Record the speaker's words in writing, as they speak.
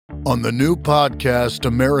On the new podcast,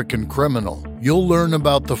 American Criminal, you'll learn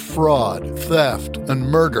about the fraud, theft, and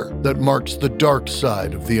murder that marks the dark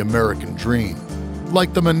side of the American dream.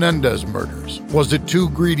 Like the Menendez murders, was it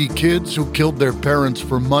two greedy kids who killed their parents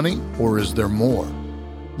for money, or is there more?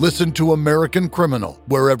 Listen to American Criminal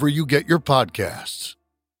wherever you get your podcasts.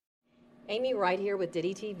 Amy Wright here with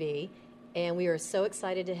Diddy TV, and we are so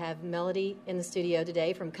excited to have Melody in the studio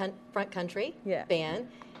today from Front Country Band.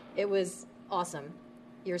 It was awesome.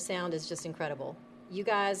 Your sound is just incredible. You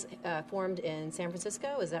guys formed in San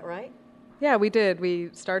Francisco, is that right? Yeah, we did.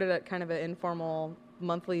 We started at kind of an informal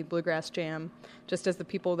monthly bluegrass jam, just as the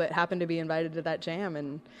people that happened to be invited to that jam,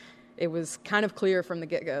 and it was kind of clear from the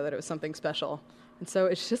get-go that it was something special. And so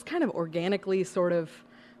it's just kind of organically sort of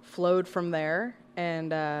flowed from there,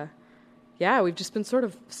 and we've just been sort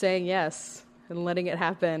of saying yes and letting it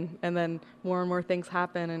happen, and then more and more things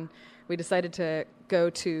happen, and we decided to go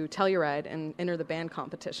to Telluride and enter the band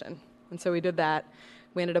competition. And so we did that.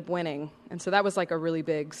 We ended up winning. And so that was like a really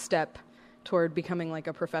big step toward becoming like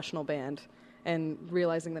a professional band and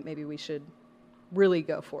realizing that maybe we should really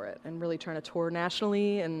go for it and really trying to tour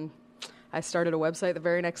nationally. And I started a website the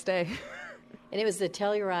very next day. And it was the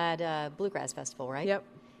Telluride Bluegrass Festival, right? Yep.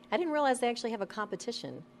 I didn't realize they actually have a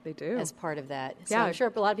competition. They do. As part of that. So yeah. I'm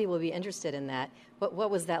sure a lot of people would be interested in that.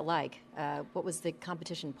 What was that like? What was the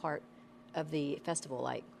competition part of the festival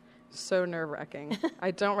like? So nerve-wracking.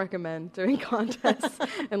 I don't recommend doing contests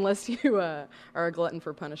unless you are a glutton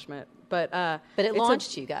for punishment. But it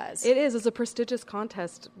launched you guys. It is. It's a prestigious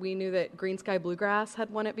contest. We knew that Green Sky Bluegrass had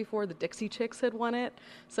won it before. The Dixie Chicks had won it.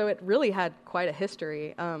 So it really had quite a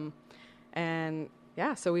history.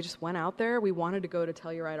 So we just went out there. We wanted to go to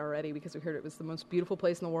Telluride already because we heard it was the most beautiful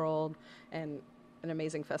place in the world and an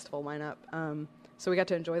amazing festival lineup. So we got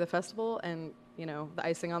to enjoy the festival, and the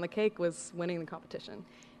icing on the cake was winning the competition.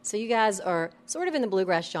 So you guys are sort of in the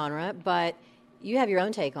bluegrass genre, but you have your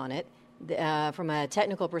own take on it from a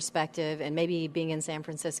technical perspective, and maybe being in San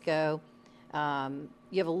Francisco,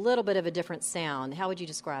 you have a little bit of a different sound. How would you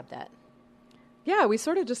describe that? Yeah, we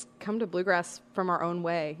sort of just come to bluegrass from our own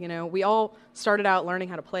way. We all started out learning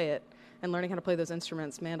how to play it and learning how to play those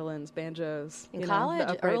instruments, mandolins, banjos. In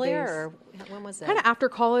college, earlier, or when was that? Kind of after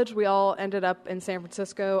college, we all ended up in San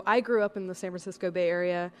Francisco. I grew up in the San Francisco Bay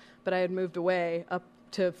Area, but I had moved away up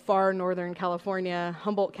to far northern California,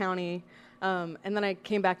 Humboldt County, and then I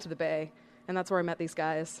came back to the Bay, and that's where I met these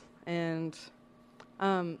guys. And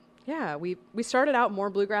we started out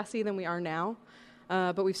more bluegrassy than we are now,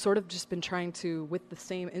 but we've sort of just been trying to, with the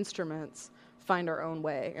same instruments, find our own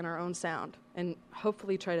way and our own sound, and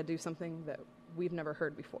hopefully try to do something that we've never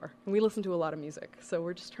heard before. And we listen to a lot of music, so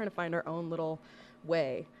we're just trying to find our own little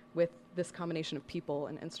way with this combination of people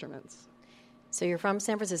and instruments. So you're from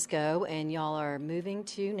San Francisco, and y'all are moving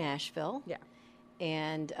to Nashville. Yeah.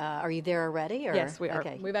 And are you there already? Or? Yes, we are.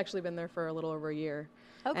 Okay. We've actually been there for a little over a year.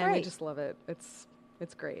 Oh, great. And we just love it. It's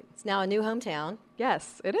great. It's now a new hometown.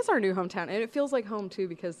 Yes, it is our new hometown. And it feels like home, too,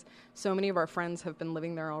 because so many of our friends have been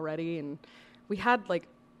living there already. And we had,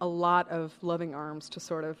 a lot of loving arms to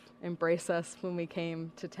sort of embrace us when we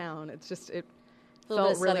came to town. It's just, it a little felt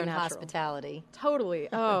bit of really Southern natural. Hospitality. Totally.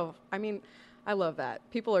 Oh, I mean, I love that.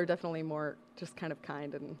 People are definitely more just kind of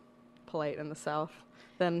kind and polite in the South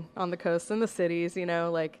than on the coast and the cities,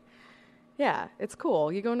 it's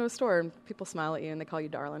cool. You go into a store and people smile at you and they call you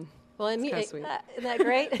darling. Well, it's kind of sweet. Isn't that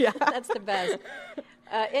great? Yeah. That's the best.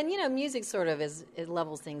 Music sort of it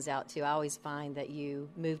levels things out too. I always find that you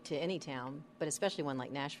move to any town, but especially one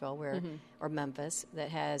like Nashville or Memphis that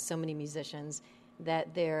has so many musicians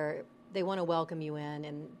that they want to welcome you in,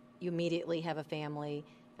 and you immediately have a family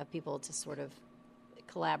of people to sort of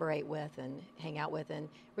collaborate with and hang out with and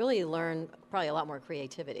really learn probably a lot more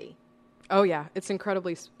creativity. Oh, yeah. It's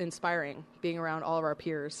incredibly inspiring being around all of our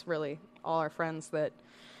peers, really, all our friends that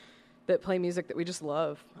play music that we just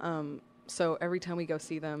love. So every time we go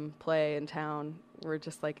see them play in town, we're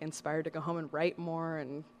just inspired to go home and write more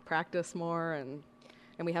and practice more, and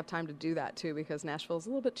we have time to do that too because Nashville's a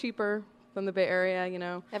little bit cheaper than the Bay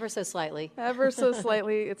Area, Ever so slightly. Ever so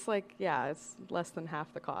slightly. It's it's less than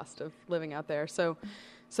half the cost of living out there. So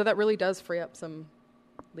that really does free up some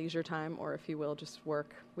leisure time, or if you will, just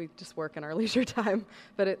work. We just work in our leisure time.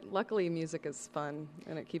 But luckily music is fun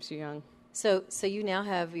and it keeps you young. So you now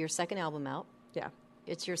have your second album out. Yeah.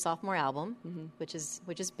 It's your sophomore album, which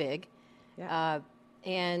is big. Yeah.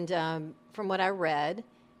 From what I read,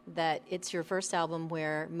 that it's your first album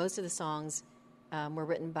where most of the songs were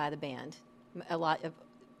written by the band. A lot of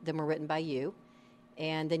them were written by you,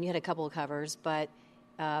 and then you had a couple of covers. But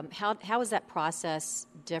how is that process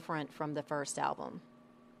different from the first album?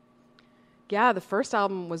 Yeah, the first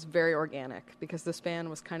album was very organic because this band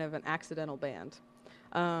was kind of an accidental band.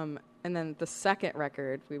 And then the second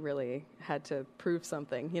record, we really had to prove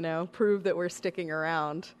something, prove that we're sticking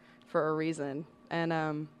around for a reason.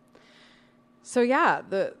 And so, yeah,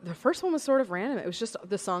 the first one was sort of random. It was just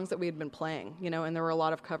the songs that we had been playing, and there were a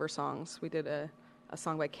lot of cover songs. We did a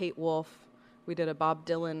song by Kate Wolf. We did a Bob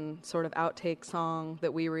Dylan sort of outtake song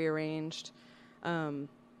that we rearranged.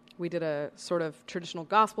 We did a sort of traditional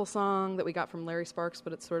gospel song that we got from Larry Sparks,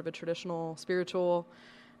 but it's sort of a traditional spiritual.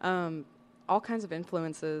 All kinds of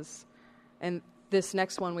influences. And this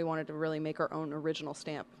next one, we wanted to really make our own original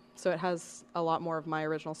stamp. So it has a lot more of my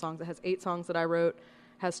original songs. It has 8 songs that I wrote,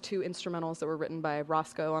 has 2 instrumentals that were written by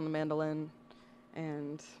Roscoe on the mandolin.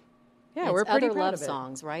 And yeah, we're pretty Other proud Love of it.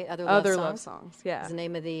 Songs, right? Other Love Songs, yeah. Is the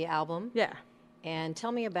name of the album. Yeah. And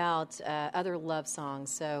tell me about Other Love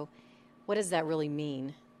Songs. So what does that really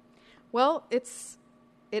mean? Well,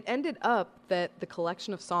 it ended up that the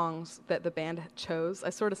collection of songs that the band chose, I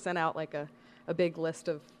sort of sent out like a big list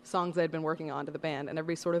of songs I'd been working on to the band, and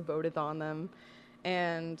everybody sort of voted on them.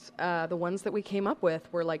 And the ones that we came up with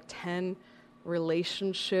were like 10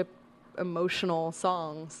 relationship emotional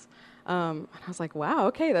songs. And I was like, wow,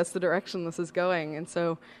 okay, that's the direction this is going. And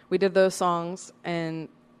so we did those songs, and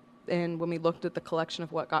when we looked at the collection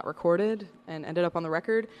of what got recorded and ended up on the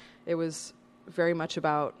record, it was very much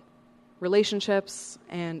about relationships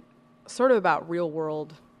and sort of about real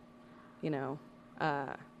world,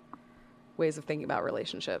 ways of thinking about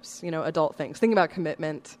relationships, adult things, thinking about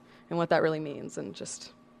commitment and what that really means. And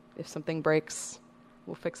just if something breaks,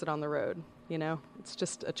 we'll fix it on the road. It's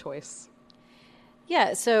just a choice.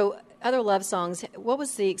 Yeah. So Other Love Songs, what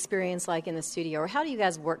was the experience like in the studio, or how do you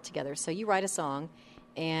guys work together? So you write a song,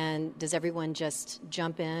 and does everyone just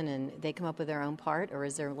jump in and they come up with their own part, or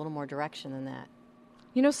is there a little more direction than that?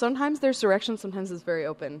 Sometimes there's direction, sometimes it's very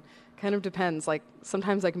open. Kind of depends. Like,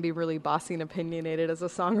 sometimes I can be really bossy and opinionated as a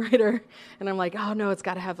songwriter, and I'm like, oh, no, it's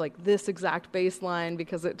got to have, like, this exact bass line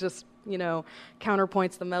because it just,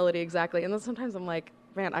 counterpoints the melody exactly. And then sometimes I'm like,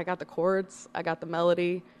 man, I got the chords, I got the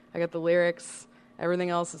melody, I got the lyrics, everything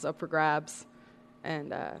else is up for grabs,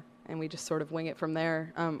 and we just sort of wing it from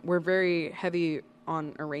there. We're very heavy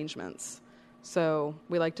on arrangements. So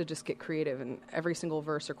we like to just get creative, and every single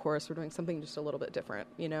verse or chorus we're doing something just a little bit different,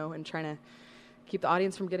 and trying to keep the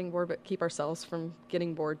audience from getting bored, but keep ourselves from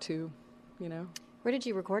getting bored too, Where did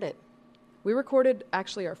you record it? We recorded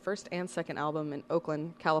actually our first and second album in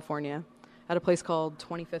Oakland, California, at a place called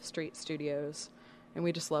 25th Street Studios, and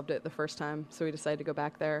we just loved it the first time, so we decided to go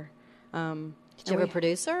back there. Did you have a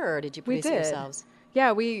producer, or did you produce it yourselves?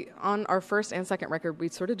 Yeah, on our first and second record, we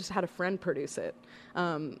sort of just had a friend produce it.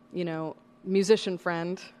 Musician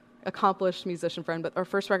friend, accomplished musician friend, but our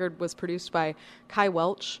first record was produced by Kai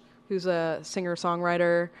Welch, who's a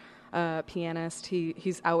singer-songwriter, pianist.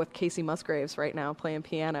 He's out with Casey Musgraves right now playing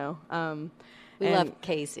piano. We love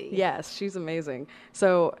Casey. Yes, she's amazing.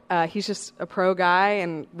 So he's just a pro guy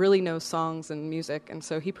and really knows songs and music, and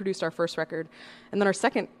so he produced our first record. And then our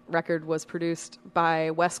second record was produced by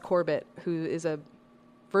Wes Corbett, who is a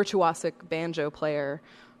virtuosic banjo player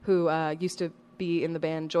who used to be in the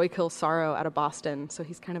band Joy Kills Sorrow out of Boston. So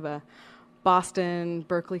he's kind of a Boston,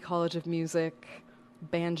 Berklee College of Music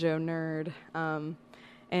banjo nerd.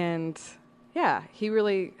 And yeah, he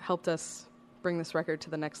really helped us bring this record to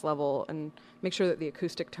the next level and make sure that the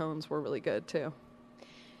acoustic tones were really good too.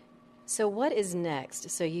 So what is next?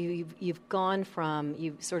 So you've gone from,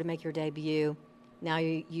 you sort of make your debut. Now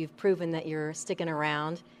you've proven that you're sticking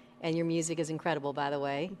around, and your music is incredible, by the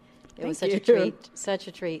way. It was such a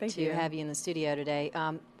treat to have you in the studio today.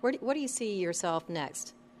 Where do you see yourself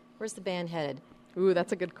next? Where's the band headed? Ooh,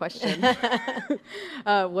 that's a good question.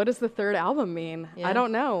 What does the third album mean? Yeah. I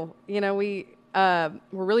don't know. We're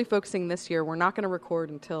really focusing this year. We're not going to record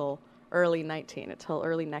until early next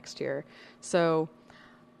year. So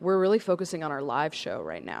we're really focusing on our live show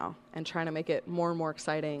right now and trying to make it more and more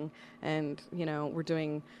exciting. And, we're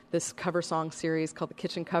doing this cover song series called the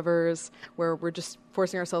Kitchen Covers, where we're just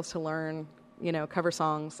forcing ourselves to learn, cover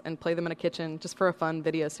songs and play them in a kitchen just for a fun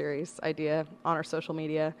video series idea on our social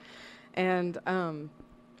media. And,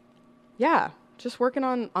 just working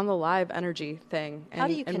on the live energy thing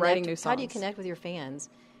and writing new songs. How do you connect with your fans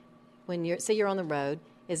when you're on the road?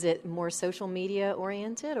 Is it more social media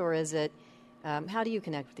oriented, or is it, how do you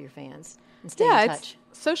connect with your fans and stay in touch?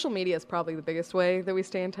 Social media is probably the biggest way that we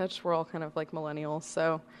stay in touch. We're all kind of like millennials,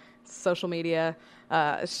 so social media,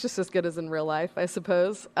 it's just as good as in real life, I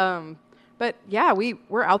suppose. But yeah,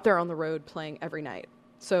 we're out there on the road playing every night.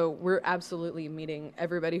 So we're absolutely meeting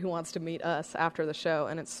everybody who wants to meet us after the show,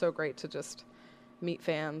 and it's so great to just meet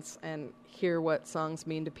fans and hear what songs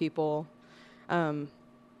mean to people. and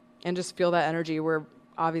just feel that energy. We're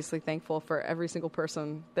obviously thankful for every single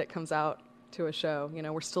person that comes out to a show. You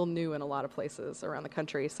know, we're still new in a lot of places around the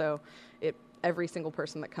country, so every single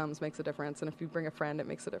person that comes makes a difference, and if you bring a friend, it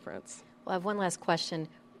makes a difference. Well, I have one last question.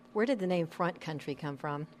 Where did the name Front Country come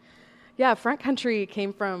from? Yeah, Front Country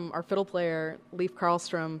came from our fiddle player, Leif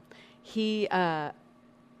Karlstrom. He got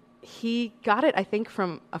it, I think,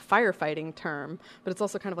 from a firefighting term, but it's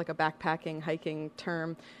also kind of like a backpacking, hiking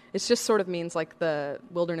term. It just sort of means like the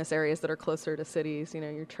wilderness areas that are closer to cities, you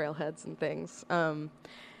know, your trailheads and things.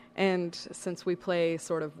 And since we play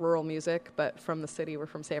sort of rural music, but from the city, we're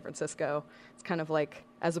from San Francisco, it's kind of like,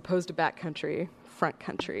 as opposed to backcountry, front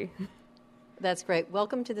country. That's great.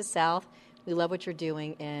 Welcome to the South. We love what you're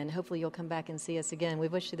doing, and hopefully you'll come back and see us again. We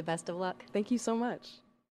wish you the best of luck. Thank you so much.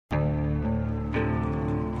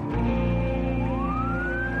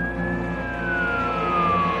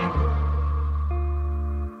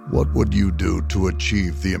 What would you do to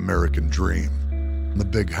achieve the American dream? The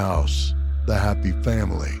big house, the happy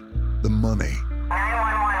family, the money.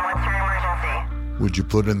 911, what's your emergency? Would you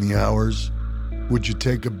put in the hours? Would you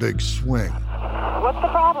take a big swing? What's the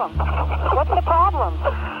problem? What's the problem?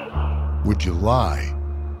 Would you lie?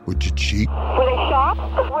 Would you cheat? Were they shot?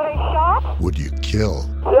 Were they shot? Would you kill?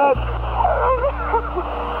 Yes.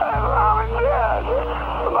 My mom is dead.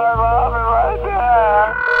 My mom is right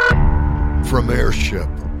there. From Airship,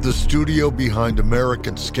 the studio behind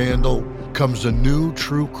American Scandal, comes a new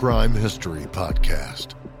true crime history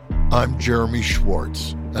podcast. I'm Jeremy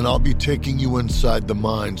Schwartz, and I'll be taking you inside the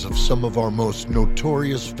minds of some of our most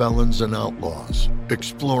notorious felons and outlaws,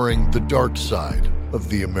 exploring the dark side of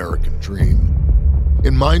the American dream.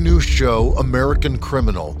 In my new show, American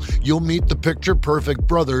Criminal, you'll meet the picture-perfect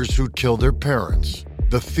brothers who'd kill their parents,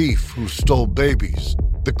 the thief who stole babies,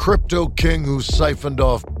 the crypto king who siphoned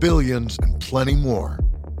off billions, and plenty more.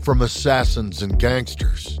 From assassins and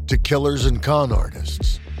gangsters to killers and con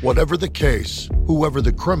artists. Whatever the case, whoever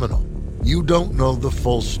the criminal, you don't know the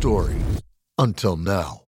full story. Until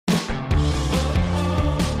now.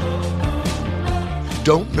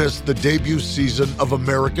 Don't miss the debut season of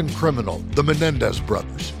American Criminal, The Menendez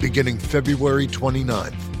Brothers, beginning February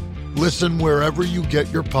 29th. Listen wherever you get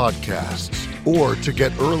your podcasts, or to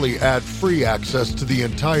get early ad-free access to the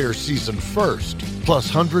entire season first, plus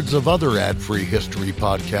hundreds of other ad-free history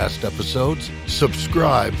podcast episodes,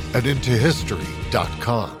 subscribe at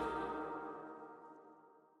IntoHistory.com.